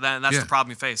 that's the problem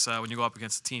you face when you go up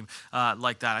against a team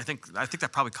like that. I think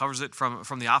that probably covers it from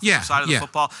the offensive side of the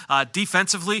football.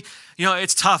 Defensively,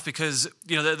 it's tough because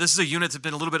this is a unit that's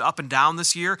been a little bit up and down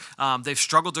this year. They've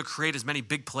struggled to create as many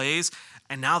big plays.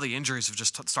 And now the injuries have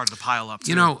just started to pile up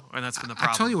too, and that's been the problem.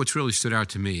 I'll tell you what's really stood out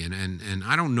to me, and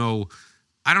I don't know.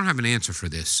 I don't have an answer for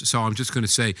this, so I'm just going to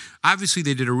say, obviously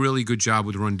they did a really good job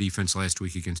with run defense last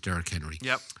week against Derrick Henry.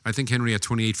 Yep. I think Henry had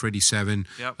 28 for 87.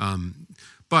 Yep.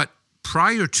 But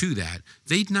prior to that,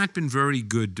 they'd not been very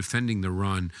good defending the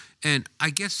run. And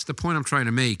I guess the point I'm trying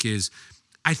to make is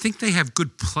I think they have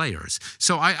good players.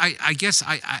 So I guess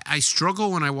I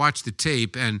struggle when I watch the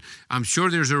tape, and I'm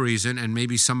sure there's a reason, and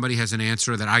maybe somebody has an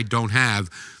answer that I don't have.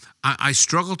 I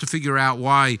struggle to figure out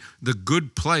why the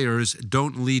good players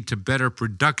don't lead to better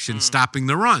production stopping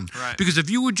the run. Right. Because if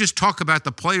you would just talk about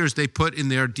the players they put in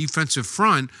their defensive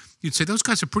front, you'd say those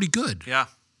guys are pretty good. Yeah.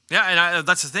 Yeah, and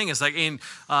that's the thing is like in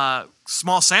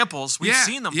small samples, we've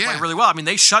seen them play really well. I mean,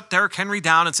 they shut Derrick Henry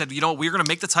down and said, we're going to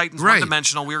make the Titans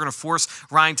one-dimensional. We're going to force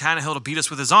Ryan Tannehill to beat us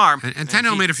with his arm. And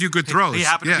Tannehill made a few good throws. He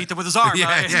happened to beat them with his arm in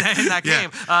that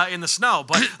game in the snow.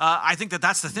 But I think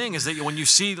that's the thing is that when you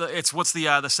see, it's what's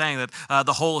the saying that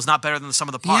the whole is not better than the sum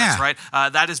of the parts, right?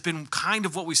 That has been kind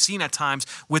of what we've seen at times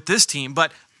with this team.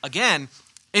 But again,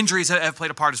 Injuries have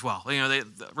played a part as well.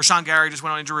 Rashawn Gary just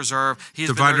went on injured reserve.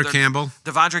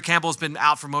 Devondre Campbell's been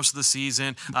out for most of the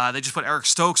season. They just put Eric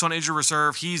Stokes on injured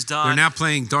reserve. He's done. They're now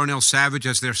playing Darnell Savage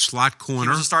as their slot corner. He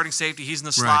was a starting safety. He's in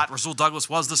the slot. Rasul Douglas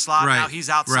was the slot. Now he's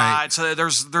outside. Right. So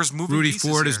there's moving Rudy pieces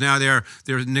Ford here. is now their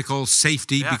nickel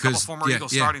safety because a couple former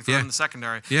Eagles starting for them in the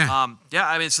secondary. Yeah.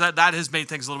 I mean, so that has made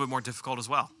things a little bit more difficult as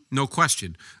well. No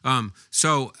question.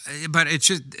 But it's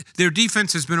just their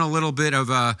defense has been a little bit of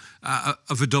a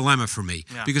dilemma for me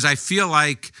because I feel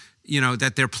like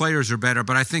that their players are better.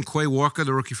 But I think Quay Walker,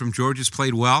 the rookie from Georgia, has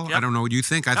played well. Yep. I don't know what you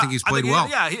think. I think he's played well.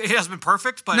 He hasn't been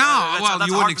perfect, but that's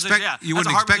you wouldn't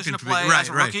expect him to play as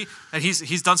a rookie. And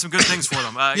he's done some good things for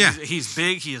them. He's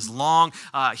big. He is long.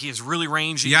 He is really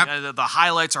rangy. Yep. The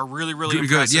highlights are really, really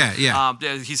impressive.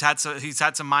 Good. He's had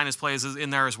some minus plays in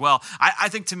there as well. I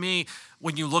think to me,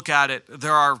 when you look at it,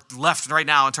 there are left right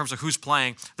now in terms of who's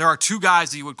playing. There are two guys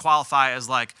that you would qualify as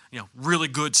really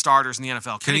good starters in the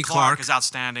NFL. Kenny Clark is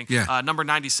outstanding. Number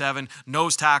 97,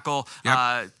 nose tackle.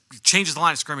 Yep. Changes the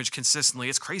line of scrimmage consistently.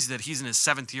 It's crazy that he's in his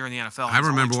 7th year in the NFL. I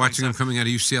remember watching him coming out of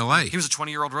UCLA. He was a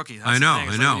 20-year-old rookie. That's I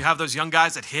know. You have those young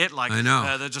guys that hit,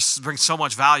 that just bring so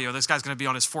much value. This guy's going to be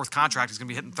on his 4th contract. He's going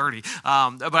to be hitting 30.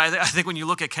 But I think when you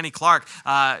look at Kenny Clark,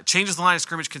 changes the line of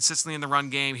scrimmage consistently in the run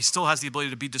game. He still has the ability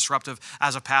to be disruptive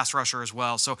as a pass rusher as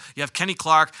well. So you have Kenny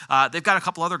Clark. They've got a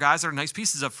couple other guys that are nice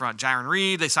pieces up front. Jaron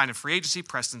Reed, they signed in free agency.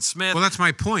 Preston Smith. Well, that's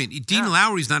my point. Dean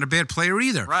Lowry's not a bad player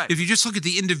either. Right. If you just look at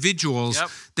the individuals,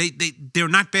 they're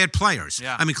not bad players.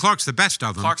 Yeah. I mean, Clark's the best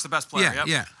of them. Clark's the best player.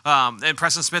 Yeah. And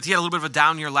Preston Smith, he had a little bit of a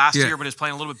down year last year, but is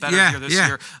playing a little bit better here this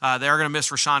year. They are going to miss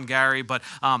Rashawn Gary, but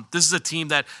this is a team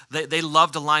that they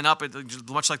love to line up,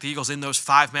 much like the Eagles, in those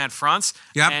 5-man fronts.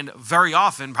 Yep. And very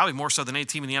often, probably more so than any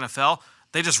team in the NFL,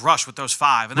 they just rush with those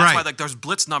 5, and that's why those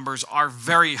blitz numbers are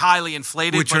very highly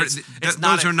inflated.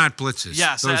 Those are not blitzes.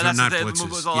 Yes, those are not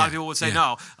blitzes. A lot of people would say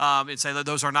no. And say that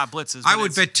those are not blitzes. I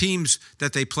would bet teams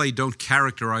that they play don't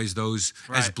characterize those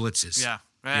as blitzes. Yeah.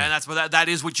 And that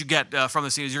is what you get from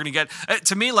the series. You're going to get,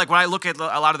 to me, like when I look at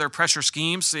a lot of their pressure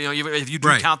schemes, if you do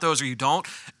count those or you don't,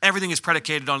 everything is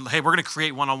predicated on, hey, we're going to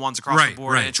create one-on-ones across the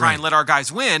board and try and let our guys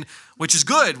win, which is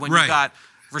good when you've got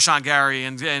Rashawn Gary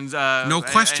and no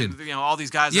question, and, all these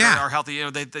guys that are healthy.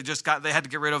 They had to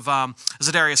get rid of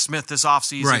Zadarius Smith this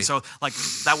offseason. So like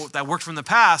that worked from the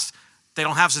past. They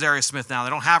don't have Zadarius Smith now. They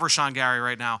don't have Rashawn Gary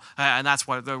right now, and that's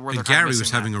where they're kind of Gary missing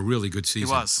was having a really good season.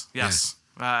 He was, yes.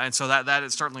 And so that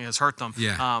it certainly has hurt them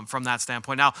Yeah. From that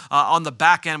standpoint. Now, on the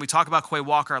back end, we talk about Quay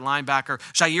Walker at linebacker.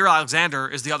 Jair Alexander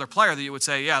is the other player that you would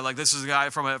say, like this is a guy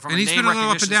from a and he's name been a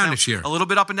little up and down this year. A little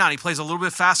bit up and down. He plays a little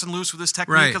bit fast and loose with his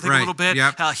technique, I think, a little bit.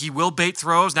 Yep. He will bait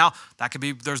throws. Now, that could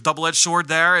be, there's double-edged sword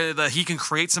there. He can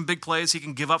create some big plays. He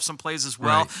can give up some plays as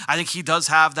well. Right. I think he does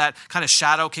have that kind of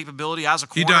shadow capability as a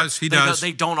corner. He does.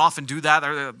 They don't often do that.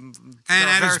 And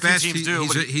at his best,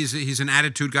 he's an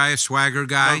attitude guy, a swagger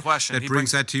guy. No question. That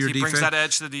brings that to your defense. He brings that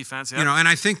edge to the defense. And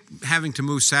I think having to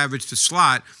move Savage to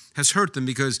slot has hurt them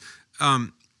because,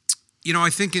 I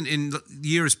think in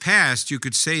years past you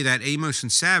could say that Amos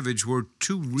and Savage were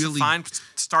two really fine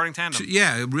starting tandem.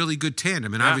 A really good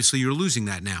tandem, and obviously you're losing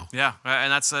that now. Yeah,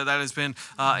 and that has been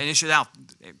an issue. Now,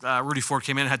 Rudy Ford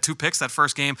came in and had 2 picks that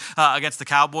first game against the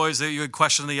Cowboys. You would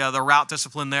question the route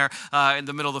discipline there in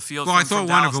the middle of the field. Well, I thought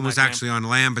one of them was actually on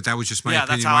Lamb, but that was just my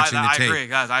opinion watching the tape. I agree,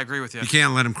 guys. I agree with you. You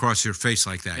can't let him cross your face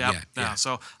like that. Yeah.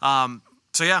 So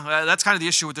that's kind of the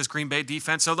issue with this Green Bay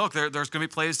defense. So look, there's going to be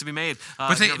plays to be made.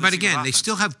 But again, they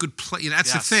still have good play.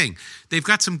 That's the thing. They've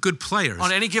got some good players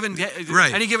on any given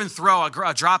throw,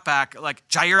 a drop back. Like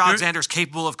Jair Alexander's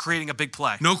capable of creating a big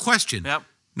play. No question. Yep.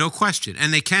 No question.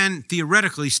 And they can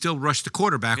theoretically still rush the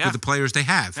quarterback with the players they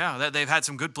have. Yeah, they've had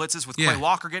some good blitzes with Quay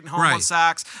Walker getting home on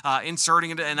sacks,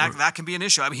 inserting it, and that can be an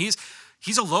issue. I mean,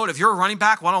 he's a load. If you're a running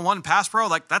back, one-on-one in pass pro,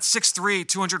 like that's 6'3",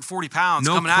 240 pounds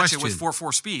coming at you with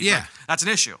 4.4 speed. Yeah. Like, that's an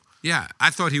issue. Yeah, I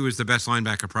thought he was the best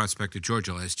linebacker prospect at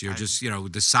Georgia last year,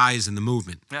 with the size and the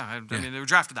movement. Yeah, I mean, they were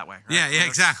drafted that way. Right? Yeah,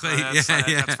 exactly. That's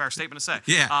a fair statement to say.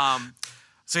 Yeah.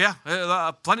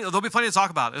 There'll be plenty to talk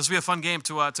about. This will be a fun game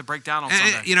to break down on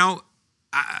Sunday.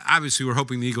 Obviously we're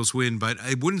hoping the Eagles win, but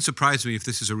it wouldn't surprise me if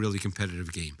this is a really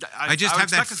competitive game. I just have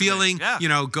that feeling,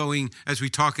 going as we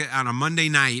talk on a Monday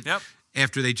night. Yep.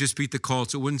 after they just beat the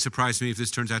Colts. It wouldn't surprise me if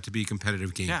this turns out to be a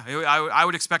competitive game. Yeah, I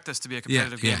would expect this to be a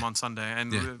competitive game on Sunday,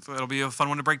 and it'll be a fun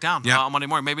one to break down on Monday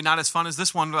morning. Maybe not as fun as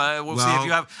this one. We'll see if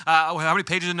you have how many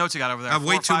pages of notes you got over there.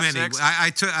 Way 4, too 5, many.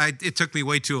 6? It took me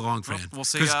way too long, Fran. We'll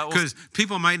see. Because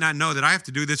people might not know that I have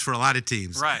to do this for a lot of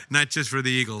teams, right? Not just for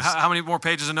the Eagles. How many more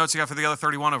pages of notes you got for the other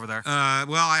 31 over there?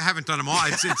 Well, I haven't done them all.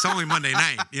 It's only Monday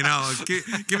night.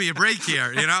 Give me a break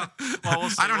here. Well, we'll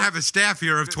see. I don't have a staff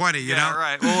here of 20. You know.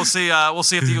 Right. Well, we'll see. We'll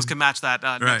see if the Eagles can match that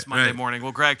next Monday morning.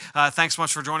 Well, Greg, thanks so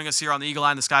much for joining us here on the Eagle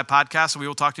Eye in the Sky podcast. And we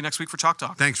will talk to you next week for Chalk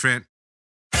Talk. Thanks, Fran.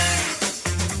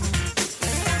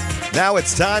 Now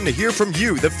it's time to hear from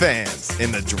you, the fans,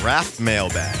 in the Draft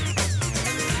Mailbag.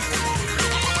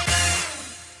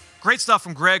 Great stuff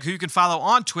from Greg, who you can follow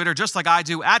on Twitter, just like I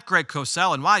do, at Greg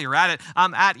Cosell. And while you're at it,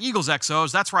 I'm at Eagles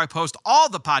XOs. That's where I post all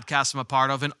the podcasts I'm a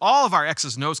part of and all of our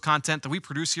X's and O's content that we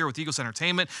produce here with Eagles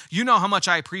Entertainment. You know how much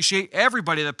I appreciate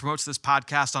everybody that promotes this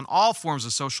podcast on all forms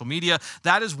of social media.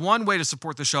 That is one way to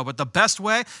support the show. But the best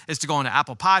way is to go into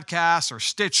Apple Podcasts or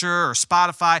Stitcher or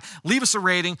Spotify. Leave us a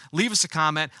rating, leave us a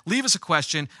comment, leave us a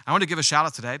question. I want to give a shout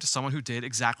out today to someone who did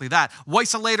exactly that.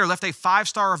 Weissa Later left a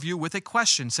 5-star review with a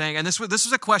question saying, and this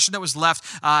was a question that was left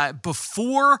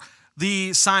before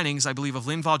the signings, I believe, of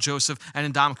Linval Joseph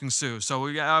and Ndamukong Suh. So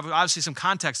we have obviously some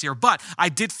context here, but I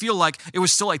did feel like it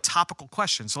was still a topical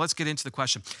question. So let's get into the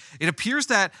question. It appears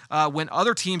that when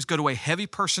other teams go to a heavy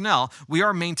personnel,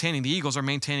 the Eagles are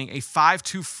maintaining a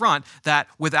 5-2 front that,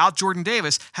 without Jordan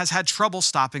Davis, has had trouble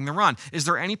stopping the run. Is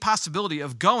there any possibility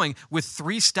of going with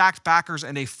 3 stacked backers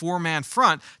and a 4-man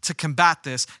front to combat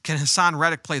this? Can Hassan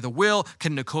Reddick play the will?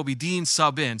 Can Nakobe Dean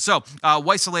sub in? So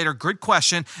Weissa Later, good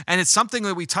question, and it's something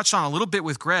that we touched on a little bit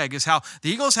with Greg, is how the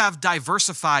Eagles have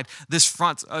diversified this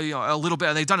front a little bit,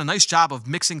 and they've done a nice job of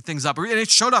mixing things up. And it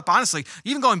showed up, honestly,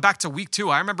 even going back to week 2.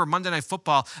 I remember Monday Night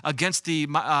Football against the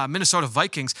Minnesota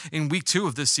Vikings in week 2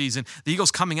 of this season. The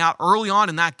Eagles coming out early on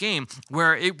in that game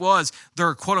where it was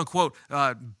their quote-unquote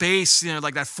base,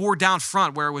 like that 4-down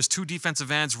front where it was 2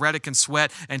 defensive ends, Reddick and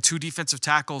Sweat, and 2 defensive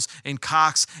tackles in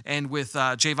Cox and with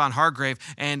Javon Hargrave.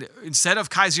 And instead of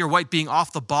Kaiser White being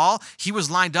off the ball, he was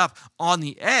lined up on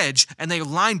the edge, and they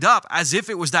lined up as if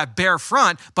it was that bare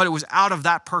front, but it was out of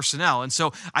that personnel. And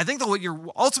so I think that what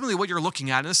you're looking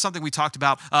at, and this is something we talked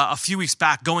about a few weeks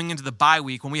back going into the bye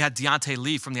week when we had Deontay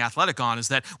Lee from The Athletic on, is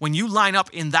that when you line up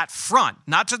in that front,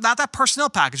 not that personnel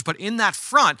package, but in that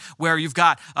front where you've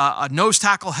got a nose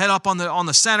tackle head up on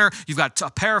the center, you've got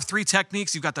a pair of 3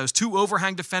 techniques, you've got those 2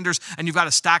 overhang defenders, and you've got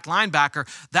a stacked linebacker,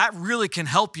 that really can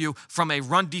help you from a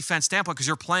run defense standpoint because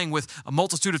you're playing with a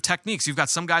multitude of techniques. You've got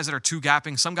some guys that are 2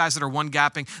 gapping, some guys that are 1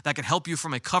 gapping, that can help you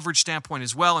from a coverage standpoint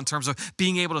as well in terms of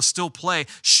being able to still play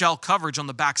shell coverage on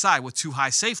the backside with 2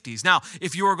 high safeties. Now,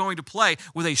 if you are going to play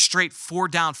with a straight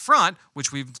 4-down front,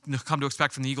 which we've come to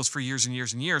expect from the Eagles for years and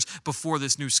years and years before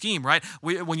this new scheme, right?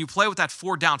 When you play with that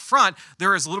 4-down front,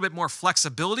 there is a little bit more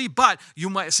flexibility, but you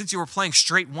might, since you were playing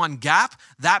straight 1 gap,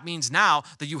 that means now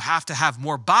that you have to have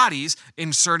more bodies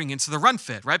inserting into the run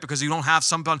fit, right? Because you don't have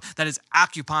someone that is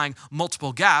occupying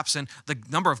multiple gaps, and the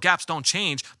number of gaps don't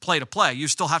change play to play. You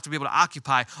still have to be able to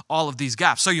occupy all of these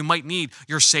gaps. So you might need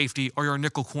your safety or your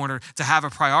nickel corner to have a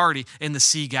priority in the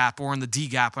C gap or in the D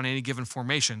gap on any given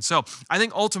formation. So I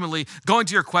think ultimately, going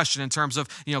to your question in terms of,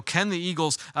 can the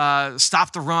Eagles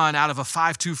stop the run out of a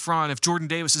 5-2 front if Jordan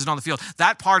Davis isn't on the field?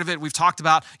 That part of it we've talked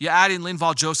about. You add in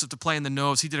Linval Joseph to play in the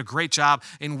nose. He did a great job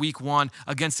in week 1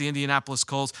 against the Indianapolis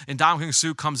Colts. And Ndamukong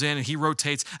Suh comes in and he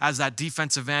rotates as that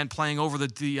defensive end, playing over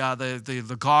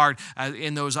the guard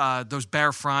in those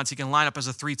bare fronts. He can line up as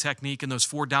a 3 technique in those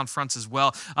 4-down fronts as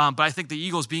well. But I think the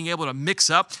Eagles being able to mix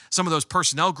up some of those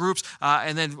personnel groups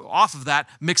and then off of that,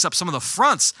 mix up some of the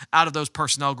fronts out of those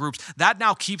personnel groups, that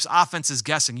now keeps offenses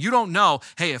guessing. You don't know,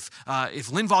 hey, if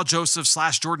Linval Joseph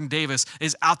 / Jordan Davis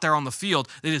is out there on the field,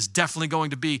 it is definitely going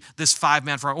to be this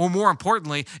 5-man front. Or more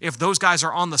importantly, if those guys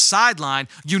are on the sideline,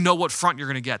 you know what front you're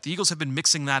going to get. The Eagles have been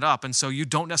mixing that up, and so you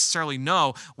don't necessarily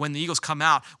know when the Eagles come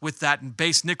out with that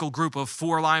base nickel group of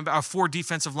 4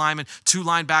 defensive linemen, 2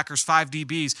 linebackers, 5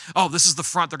 DBs. Oh, this is the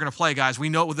front they're going to play, guys. We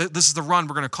know this is the run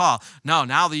we're going to call. No,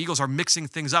 now the Eagles are mixing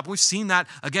things up. We've seen that,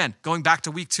 again, going back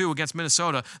to week 2 against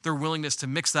Minnesota, their willingness to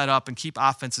mix that up and keep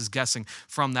offenses guessing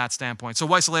from that standpoint. So,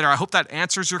 Weissa Later, I hope that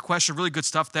answers your question. Really good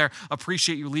stuff there.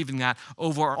 Appreciate you leaving that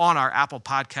over on our Apple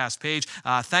Podcast page.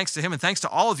 Thanks to him and thanks to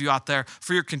all of you out there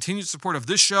for your continued support of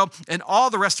this show and all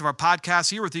the rest of our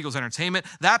podcasts here with Eagles Entertainment.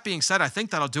 That being said, I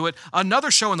think that'll do it.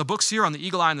 Another show in the books here on the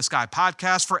Eagle Eye in the Sky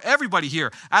podcast. For everybody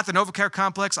here at the NovaCare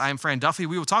Complex, I am Fran Duffy.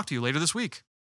 We will talk to you later this week.